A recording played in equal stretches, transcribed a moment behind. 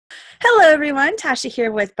Hello everyone, Tasha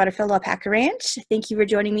here with Butterfield Alpaca Ranch. Thank you for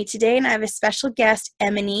joining me today, and I have a special guest,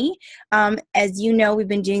 Emonie. As you know, we've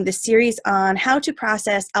been doing the series on how to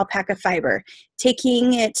process alpaca fiber,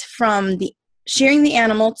 taking it from the shearing the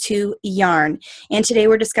animal to yarn. And today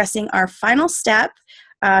we're discussing our final step.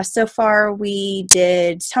 So far we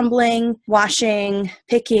did tumbling, washing,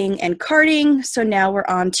 picking, and carding. So now we're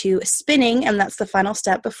on to spinning, and that's the final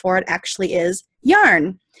step before it actually is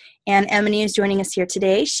yarn. And Emonie is joining us here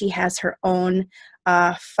today. She has her own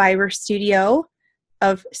fiber studio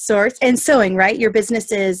of sorts and sewing, right? Your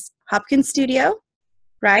business is Hopkins Studio,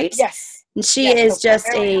 right? Yes. And she is just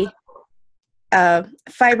a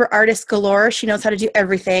fiber artist galore. She knows how to do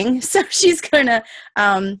everything. So she's going to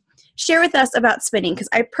share with us about spinning, because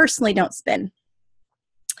I personally don't spin.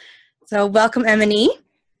 So welcome, Emonie.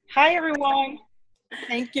 Hi, everyone.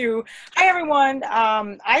 Thank you. Hi, everyone.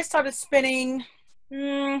 I started spinning,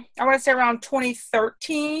 I want to say around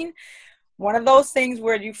 2013. One of those things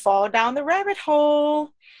where you fall down the rabbit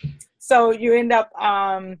hole. So you end up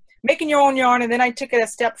making your own yarn. And then I took it a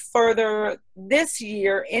step further this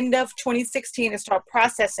year, end of 2016, to start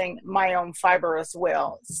processing my own fiber as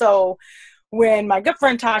well. So when my good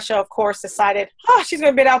friend Tasha, of course, decided, she's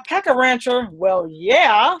going to be an alpaca rancher. Well,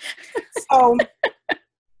 yeah. So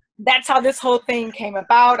that's how this whole thing came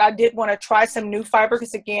about. I did want to try some new fiber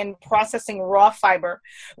because, again, processing raw fiber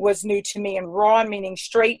was new to me. And raw meaning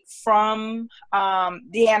straight from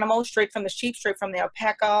the animal, straight from the sheep, straight from the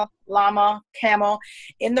alpaca, llama, camel,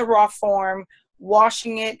 in the raw form,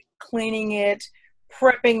 washing it, cleaning it,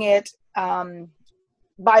 prepping it,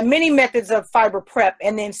 by many methods of fiber prep,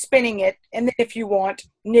 and then spinning it, and then if you want,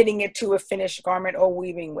 knitting it to a finished garment or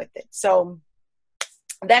weaving with it. So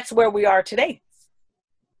that's where we are today.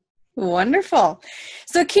 Wonderful.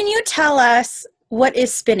 So can you tell us, what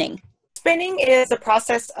is spinning? Spinning is the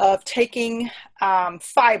process of taking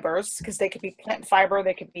fibers, because they could be plant fiber,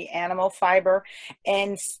 they could be animal fiber,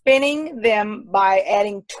 and spinning them by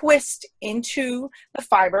adding twist into the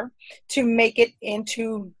fiber to make it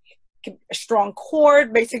into a strong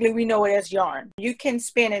cord. Basically, we know it as yarn. You can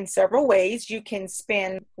spin in several ways. You can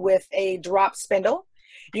spin with a drop spindle.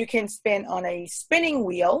 You can spin on a spinning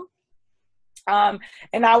wheel.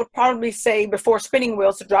 And I would probably say before spinning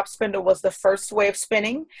wheels, the drop spindle was the first way of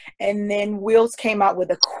spinning. And then wheels came out with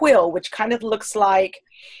a quill, which kind of looks like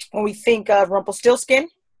when we think of Rumpelstiltskin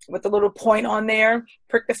with a little point on there,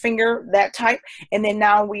 prick the finger, that type. And then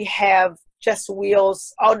now we have just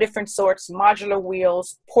wheels, all different sorts, modular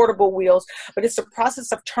wheels, portable wheels, but it's the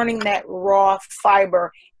process of turning that raw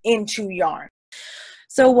fiber into yarn.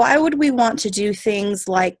 So why would we want to do things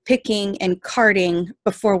like picking and carding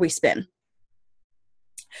before we spin?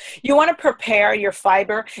 You want to prepare your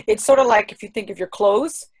fiber. It's sort of like if you think of your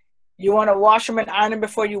clothes, you want to wash them and iron them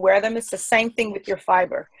before you wear them. It's the same thing with your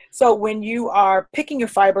fiber. So when you are picking your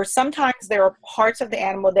fiber, sometimes there are parts of the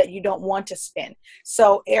animal that you don't want to spin.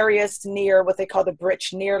 So areas near what they call the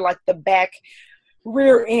britch, near like the back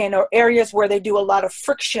rear end, or areas where they do a lot of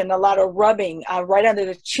friction, a lot of rubbing, right under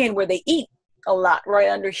the chin where they eat a lot, right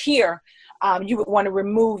under here. You would want to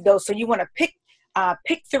remove those. So you want to pick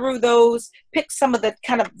through those, pick some of the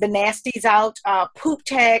kind of the nasties out, poop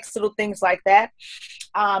tags, little things like that.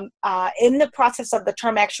 In the process of the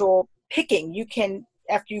term actual picking, you can,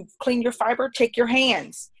 after you clean your fiber, take your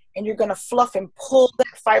hands and you're going to fluff and pull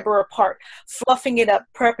that fiber apart, fluffing it up,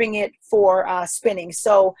 prepping it for spinning.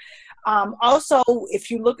 So also,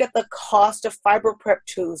 if you look at the cost of fiber prep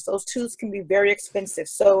tools, those tools can be very expensive.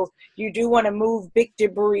 So you do want to move big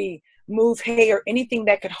debris, move hay, or anything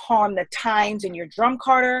that could harm the tines in your drum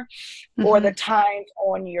carder, or the tines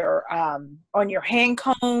on your hand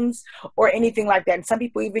combs, or anything like that. And some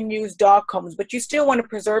people even use dog combs, but you still want to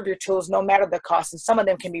preserve your tools no matter the cost. And some of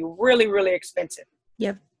them can be really, really expensive.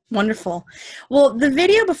 Yep. Wonderful. Well, the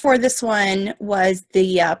video before this one was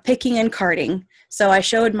the picking and carding. So I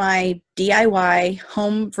showed my DIY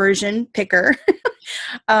home version picker.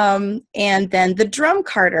 And then the drum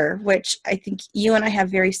carder, which I think you and I have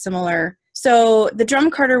very similar. So the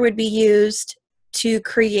drum carder would be used to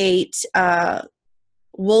create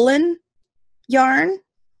woolen yarn.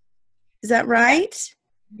 Is that right?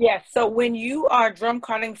 Yes. So when you are drum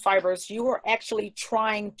carding fibers, you are actually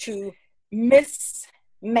trying to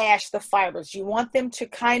mismatch the fibers. You want them to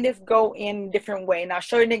kind of go in a different way. And I'll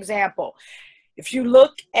show you an example. If you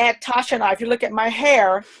look at Tasha and I, if you look at my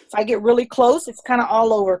hair, if I get really close, it's kind of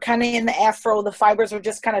all over, kind of in the afro. The fibers are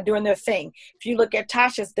just kind of doing their thing. If you look at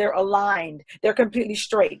Tasha's, they're aligned. They're completely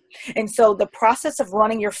straight. And so the process of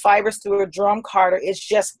running your fibers through a drum carder is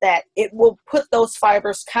just that. It will put those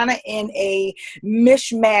fibers kind of in a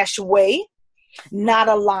mishmash way, not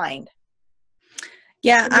aligned.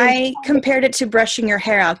 Yeah, I compared it to brushing your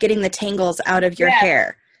hair out, getting the tangles out of your Yes.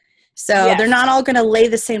 hair. So they're not all going to lay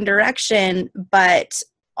the same direction, but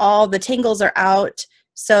all the tangles are out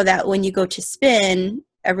so that when you go to spin,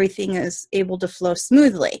 everything is able to flow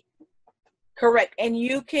smoothly. Correct. And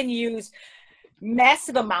you can use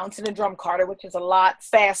massive amounts in a drum carder, which is a lot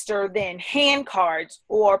faster than hand cards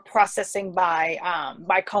or processing by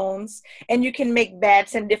combs. And you can make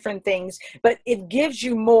bats and different things, but it gives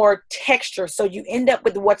you more texture. So you end up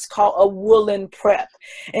with what's called a woolen prep.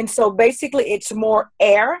 And so basically it's more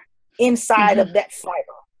air inside of that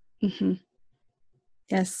fiber.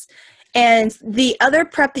 Yes. And the other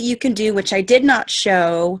prep that you can do, which I did not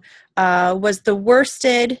show, was the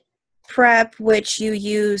worsted prep, which you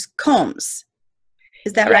use combs.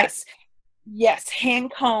 Is that right? Yes,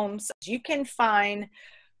 hand combs. You can find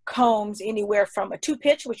combs anywhere from a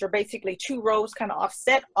 2-pitch, which are basically 2 rows kind of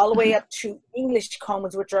offset, all the way up to English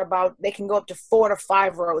combs, which are they can go up to 4 to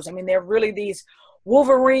 5 rows. I mean, they're really these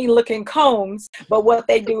Wolverine looking combs, but what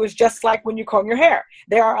they do is just like when you comb your hair,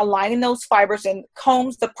 they are aligning those fibers. And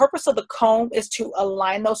combs, the purpose of the comb is to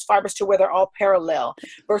align those fibers to where they're all parallel,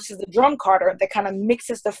 versus the drum carder that kind of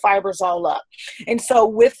mixes the fibers all up. And so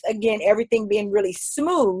with, again, everything being really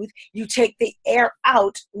smooth, you take the air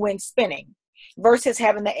out when spinning versus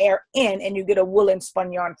having the air in, and you get a woolen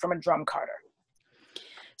spun yarn from a drum carder.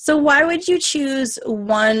 So why would you choose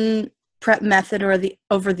one prep method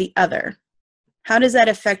over the other? How does that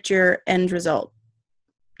affect your end result,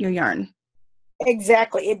 your yarn?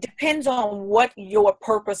 Exactly. It depends on what your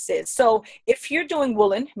purpose is. So if you're doing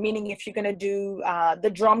woolen, meaning if you're going to do the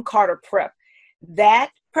drum carder prep, that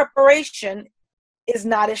preparation is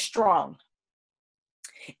not as strong.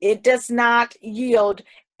 It does not yield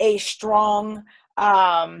a strong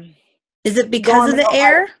is it because of the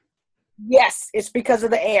air? Yes, it's because of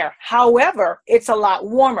the air. However, it's a lot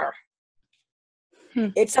warmer.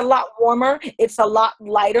 It's a lot warmer. It's a lot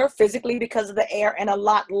lighter physically because of the air, and a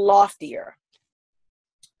lot loftier.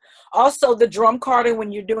 Also, the drum carder, when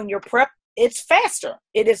you're doing your prep, it's faster.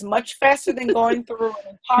 It is much faster than going through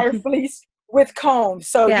an entire fleece with combs.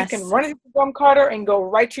 So you can run it with the drum carder and go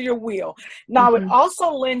right to your wheel. Now, it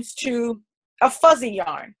also lends to a fuzzy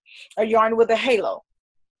yarn, a yarn with a halo.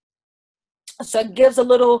 So it gives a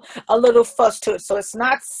little fuzz to it. So it's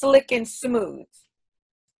not slick and smooth.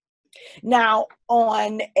 Now,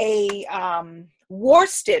 on a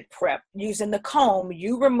worsted prep using the comb,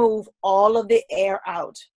 you remove all of the air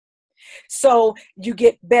out. So you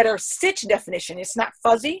get better stitch definition. It's not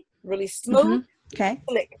fuzzy, really smooth,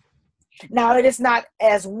 slick. Now, it is not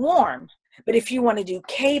as warm, but if you want to do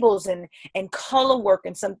cables and color work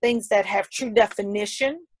and some things that have true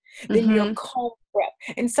definition, then your comb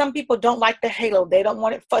prep. And some people don't like the halo. They don't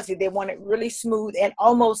want it fuzzy. They want it really smooth and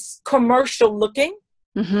almost commercial looking.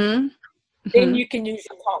 Then you can use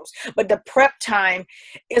your combs. But the prep time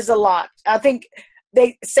is a lot. I think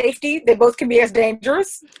they both can be as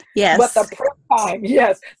dangerous. Yes. But the prep time,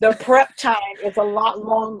 the prep time is a lot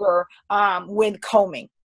longer when combing.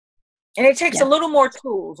 And it takes a little more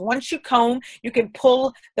tools. Once you comb, you can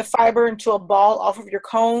pull the fiber into a ball off of your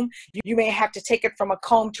comb. You may have to take it from a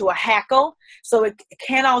comb to a hackle. So it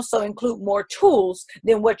can also include more tools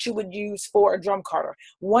than what you would use for a drum carder.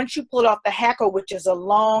 Once you pull it off the hackle, which is a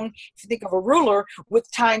long, if you think of a ruler with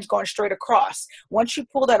tines going straight across. Once you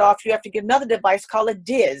pull that off, you have to get another device called a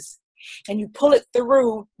diz. And you pull it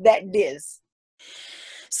through that diz.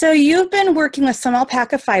 So you've been working with some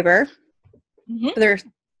alpaca fiber.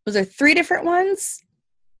 Was there 3 different ones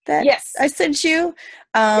that I sent you?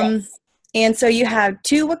 And so you have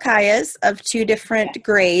 2 wakayas of 2 different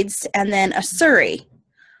grades, and then a suri.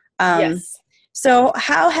 So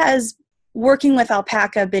how has working with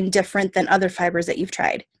alpaca been different than other fibers that you've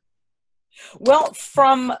tried? Well,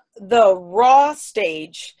 from the raw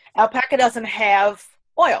stage, alpaca doesn't have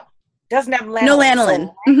oil. Doesn't have lanolin. No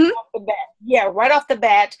lanolin. So right off the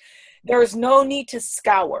bat, there is no need to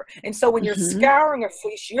scour. And so when you're scouring a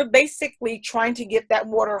fleece, you're basically trying to get that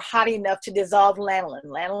water hot enough to dissolve lanolin.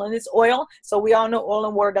 Lanolin is oil, so we all know oil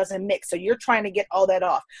and water doesn't mix. So you're trying to get all that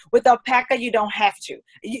off. With alpaca, you don't have to.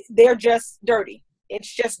 They're just dirty.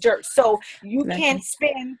 It's just dirt. So you can't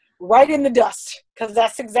spin right in the dust, because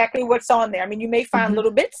that's exactly what's on there. I mean, you may find little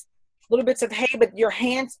bits of hay, but your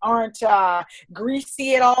hands aren't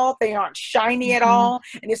greasy at all. They aren't shiny at all.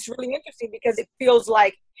 And it's really interesting because it feels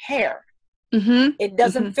like hair. It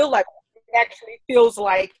doesn't feel like, it actually feels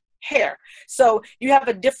like hair. So you have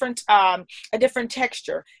a different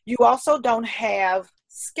texture. You also don't have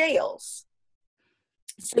scales.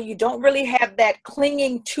 So you don't really have that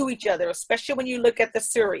clinging to each other, especially when you look at the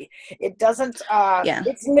Suri. It doesn't, Yeah.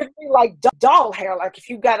 it's literally like doll hair. Like if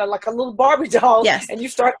you've got like a little Barbie doll Yes. and you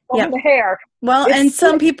start combing the hair. Well, and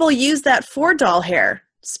some slick. people use that for doll hair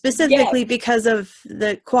specifically Yes. because of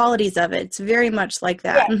the qualities of it. It's very much like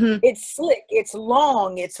that. Yeah. Mm-hmm. It's slick, it's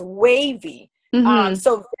long, it's wavy. Mm-hmm.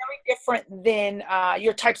 So very different than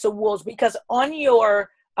your types of wools, because on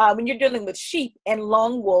your, when you're dealing with sheep and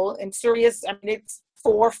long wool and serious, I mean, it's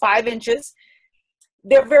 4 or 5 inches,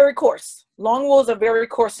 they're very coarse. Long wools are very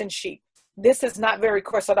coarse in sheep. This is not very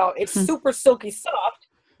coarse at all. It's super silky soft,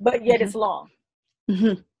 but yet it's long.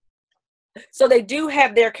 Mm-hmm. So they do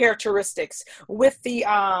have their characteristics. With the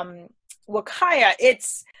Wakaya,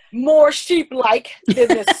 it's more sheep-like than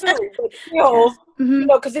the Suri, but still, you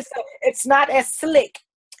know, because it's not as slick.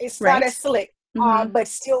 It's not as slick, but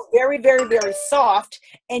still very, very, very soft.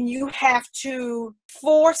 And you have to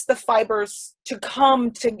force the fibers to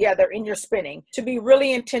come together in your spinning to be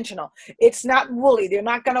really intentional. It's not woolly. They're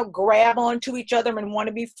not going to grab onto each other and want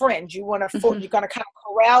to be friends. You want to, you're going to kind of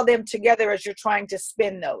corral them together as you're trying to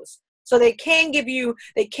spin those. So they can give you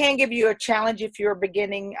a challenge if you're a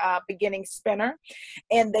beginning spinner,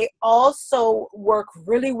 and they also work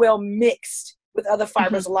really well mixed with other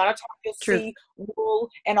fibers. A lot of times you'll see wool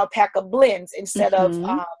and alpaca blends instead of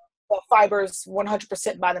the fibers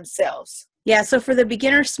 100% by themselves. Yeah. So for the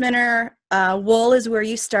beginner spinner, wool is where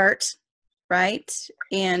you start, right?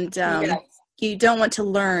 And you don't want to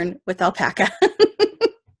learn with alpaca.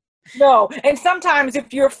 No, and sometimes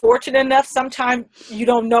if you're fortunate enough, sometimes you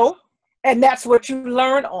don't know. And that's what you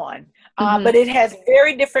learn on. But it has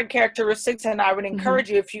very different characteristics, and I would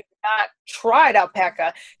encourage you, if you've not tried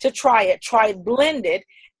alpaca, to try it. Try it blended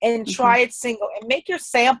and try it single, and make your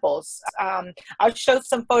samples. I'll show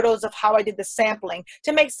some photos of how I did the sampling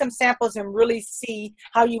to make some samples and really see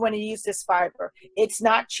how you want to use this fiber. It's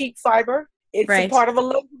not cheap fiber. It's a part of a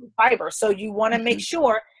luxury fiber. So you want to make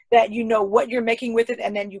sure that you know what you're making with it,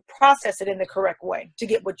 and then you process it in the correct way to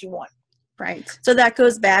get what you want. Right. So that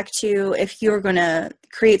goes back to, if you're going to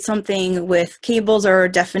create something with cables or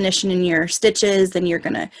definition in your stitches, then you're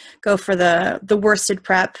going to go for the worsted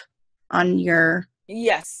prep on your...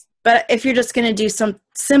 Yes. But if you're just going to do some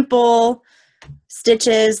simple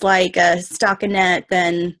stitches like a stockinette,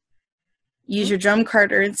 then use your drum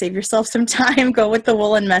carder and save yourself some time. Go with the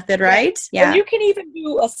woolen method, right? Yeah. And you can even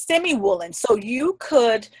do a semi-woolen. So you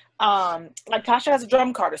could... like Tasha has a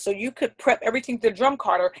drum carder, so you could prep everything to the drum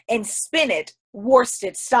carder and spin it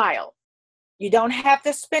worsted style. You don't have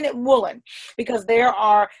to spin it woolen, because there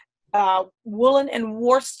are woolen and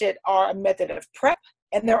worsted are a method of prep,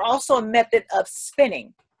 and they're also a method of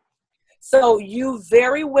spinning. So you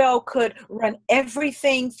very well could run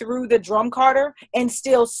everything through the drum carder and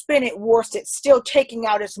still spin it worsted, still taking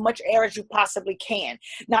out as much air as you possibly can.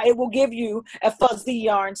 Now it will give you a fuzzy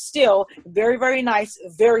yarn, still very, very nice,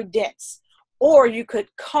 very dense. Or you could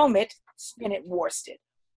comb it, spin it worsted,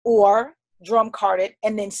 or drum card it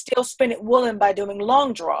and then still spin it woolen by doing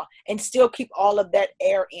long draw and still keep all of that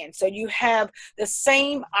air in. So you have the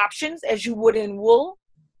same options as you would in wool.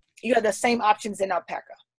 You have the same options in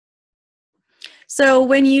alpaca. So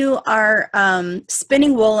when you are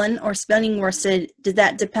spinning woolen or spinning worsted, does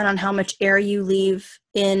that depend on how much air you leave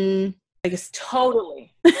in? I guess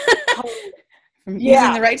totally.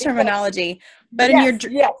 Using the right terminology. But in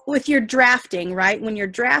with your drafting, right? When you're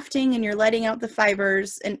drafting and you're letting out the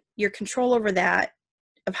fibers and your control over that,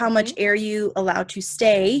 of how much air you allow to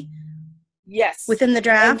stay within the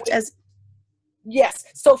draft. Yes.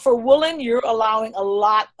 So for woolen, you're allowing a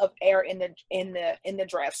lot of air in the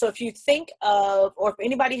draft. So if you think of, or if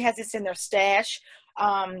anybody has this in their stash,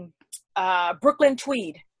 Brooklyn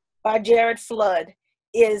Tweed by Jared Flood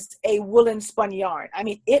is a woolen spun yarn. I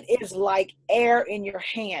mean, it is like air in your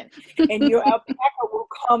hand, and your alpaca will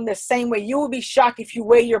come the same way. You will be shocked if you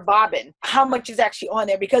weigh your bobbin, how much is actually on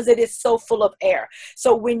there, because it is so full of air.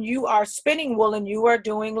 So when you are spinning woolen, you are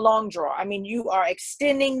doing long draw. I mean, you are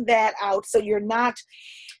extending that out, so you're not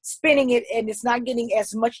spinning it and it's not getting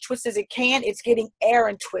as much twist as it can. It's getting air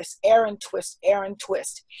and twist, air and twist, air and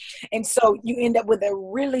twist. And so you end up with a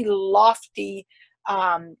really lofty,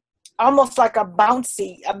 almost like a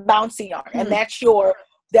bouncy yarn. And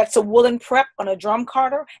that's a woolen prep on a drum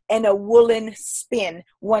carder and a woolen spin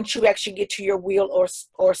once you actually get to your wheel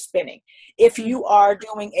or spinning. If you are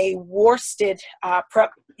doing a worsted prep,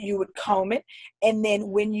 you would comb it, and then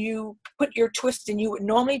when you put your twist in, you would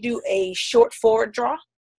normally do a short forward draw,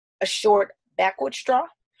 a short backwards draw,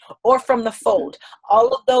 or from the fold. All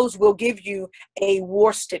of those will give you a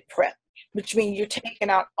worsted prep, which means you're taking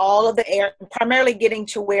out all of the air, primarily getting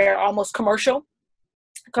to where almost commercial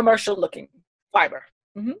looking fiber.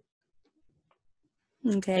 Mm-hmm.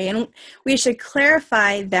 Okay, and we should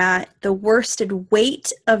clarify that the worsted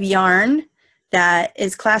weight of yarn that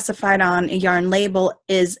is classified on a yarn label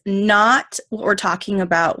is not what we're talking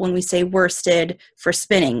about when we say worsted for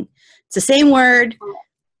spinning. It's the same word,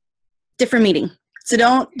 different meaning. So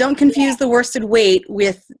don't confuse the worsted weight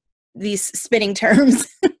with these spinning terms.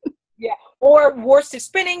 Yeah, or worsted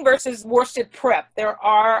spinning versus worsted prep. There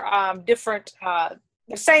are different, the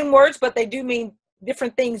same words, but they do mean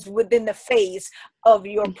different things within the phase of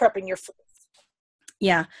your prepping your fleece.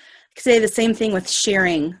 Yeah, I could say the same thing with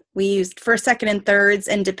shearing. We used first, second, and thirds,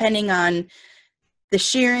 and depending on the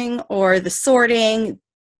shearing or the sorting,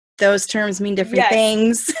 those terms mean different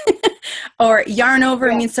things. Or yarn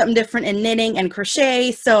over means something different in knitting and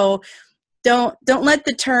crochet. So don't let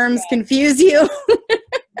the terms confuse you.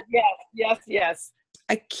 Yes.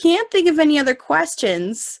 I can't think of any other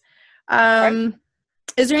questions.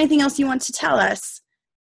 Is there anything else you want to tell us?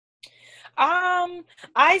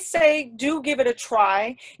 I say do give it a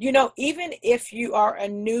try. You know, even if you are a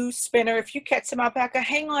new spinner, if you catch some alpaca,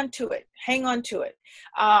 hang on to it. Hang on to it.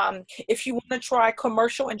 If you want to try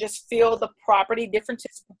commercial and just feel the property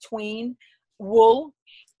differences between wool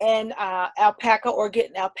and alpaca, or get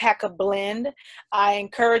an alpaca blend, I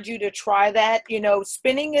encourage you to try that. You know,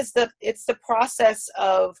 spinning is the process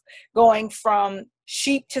of going from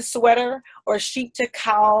sheep to sweater, or sheep to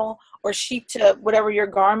cowl, or sheep to whatever your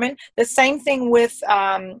garment. The same thing with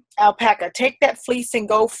alpaca. Take that fleece and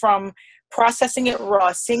go from processing it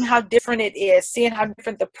raw, seeing how different it is, seeing how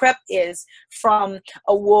different the prep is from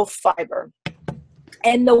a wool fiber.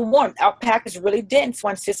 And the warmth, alpaca is really dense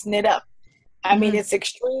once it's knit up. I mean, it's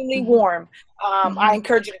extremely warm. I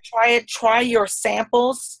encourage you to try it. Try your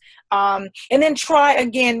samples. And then try,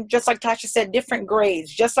 again, just like Tasha said, different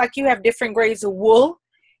grades. Just like you have different grades of wool,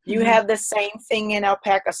 you have the same thing in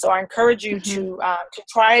alpaca. So I encourage you to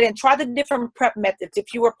try it, and try the different prep methods.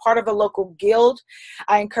 If you were part of a local guild,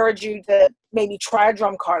 I encourage you to maybe try a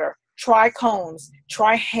drum carder, try combs,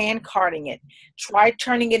 try hand carding it, try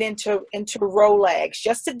turning it into rolags,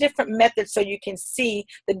 just a different method so you can see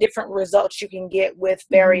the different results you can get with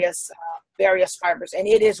various fibers. And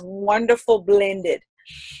it is wonderful blended.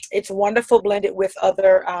 It's wonderful blended with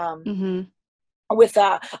other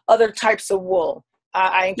other types of wool.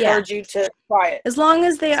 I encourage you to try it. As long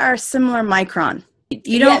as they are similar micron.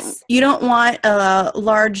 You don't want a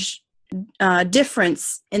large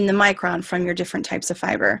difference in the micron from your different types of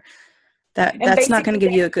fiber. That's not going to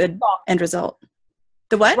give you a good end result.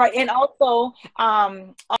 The what? Right, and also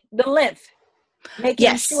the length.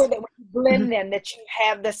 Making sure that when you blend them, that you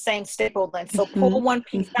have the same staple length. So pull one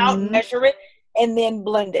piece out, measure it, and then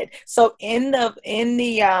blend it. So in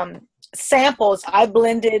the samples, I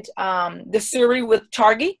blended the Suri with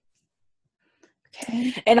Targi.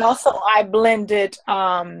 Okay. And also I blended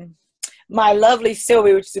my lovely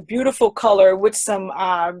Silvie, which is a beautiful color, with some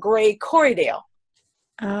gray Corriedale.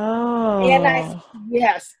 Oh. And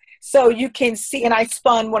so you can see, and I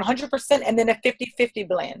spun 100% and then a 50-50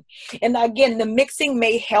 blend. And again, the mixing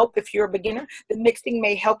may help if you're a beginner. The mixing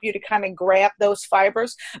may help you to kind of grab those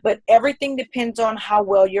fibers, but everything depends on how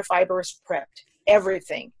well your fiber is prepped.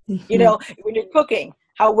 Everything. You know, when you're cooking,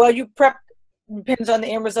 how well you prep depends on the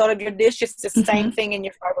end result of your dish. It's the same thing in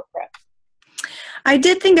your fiber prep. I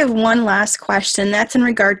did think of one last question. That's in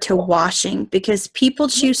regard to washing, because people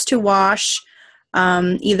choose to wash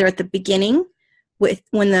either at the beginning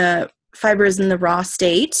when the fiber is in the raw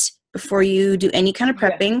state before you do any kind of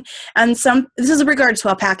prepping. And this is in regard to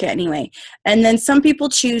alpaca anyway. And then some people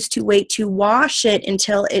choose to wait to wash it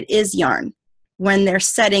until it is yarn when they're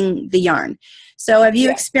setting the yarn. So have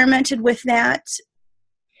you experimented with that?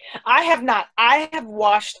 I have not. I have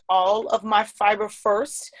washed all of my fiber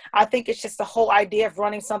first. I think it's just the whole idea of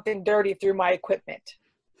running something dirty through my equipment.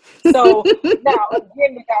 So now,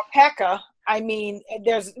 again, with alpaca, I mean,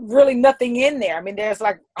 there's really nothing in there. I mean, there's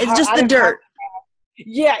like... It's just the dirt.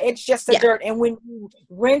 It's just the dirt. And when you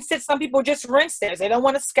rinse it, some people just rinse theirs. They don't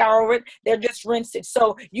want to scour it. They're just rinsed it.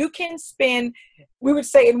 So you can spin, we would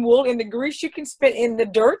say in wool, in the grease, you can spin in the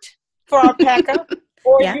dirt for alpaca.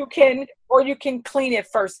 Or you can clean it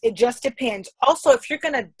first. It just depends. Also, if you're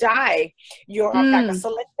going to dye your alpaca, so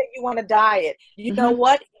let's say you want to dye it, you know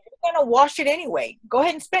what? You're going to wash it anyway. Go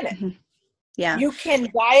ahead and spin it. Yeah. You can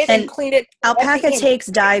dye it and clean it. Alpaca takes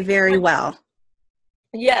dye very well.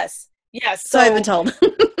 Yes. So I've been told.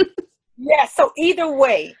 So either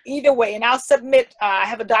way, and I'll submit, I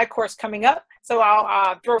have a dye course coming up, so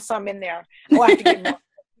I'll throw some in there. I'll have to get more.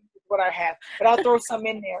 what I have, but I'll throw some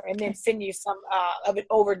in there and then send you some of it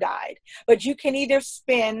over dyed. But you can either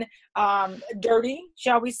spin dirty,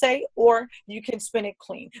 shall we say, or you can spin it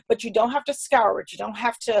clean. But you don't have to scour it. You don't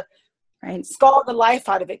have to scald the life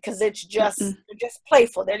out of it, because it's just they're just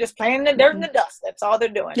playful. They're just playing in the dirt and the dust. That's all they're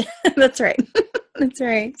doing. That's right. That's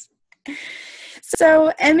right.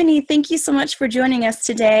 So, Emonie, thank you so much for joining us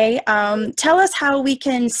today. Tell us how we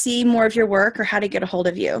can see more of your work or how to get a hold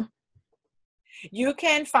of you. You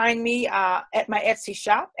can find me at my Etsy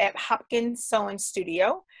shop at Hopkins Sewing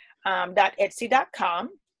Studio .etsy.com.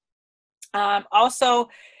 Also,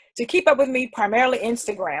 to keep up with me, primarily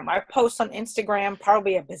Instagram. I post on Instagram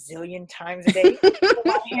probably a bazillion times a day.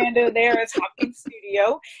 My handle there is Hopkins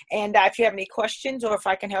Studio. And if you have any questions or if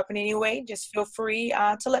I can help in any way, just feel free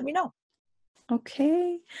to let me know.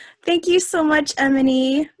 Okay. Thank you so much,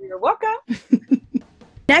 Emonie. You're welcome.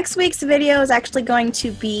 Next week's video is actually going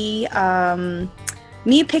to be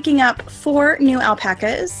me picking up 4 new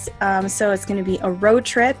alpacas. So it's going to be a road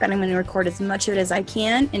trip, and I'm going to record as much of it as I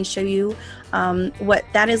can and show you what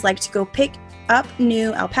that is like to go pick up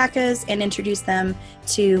new alpacas and introduce them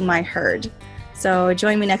to my herd. So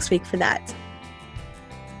join me next week for that.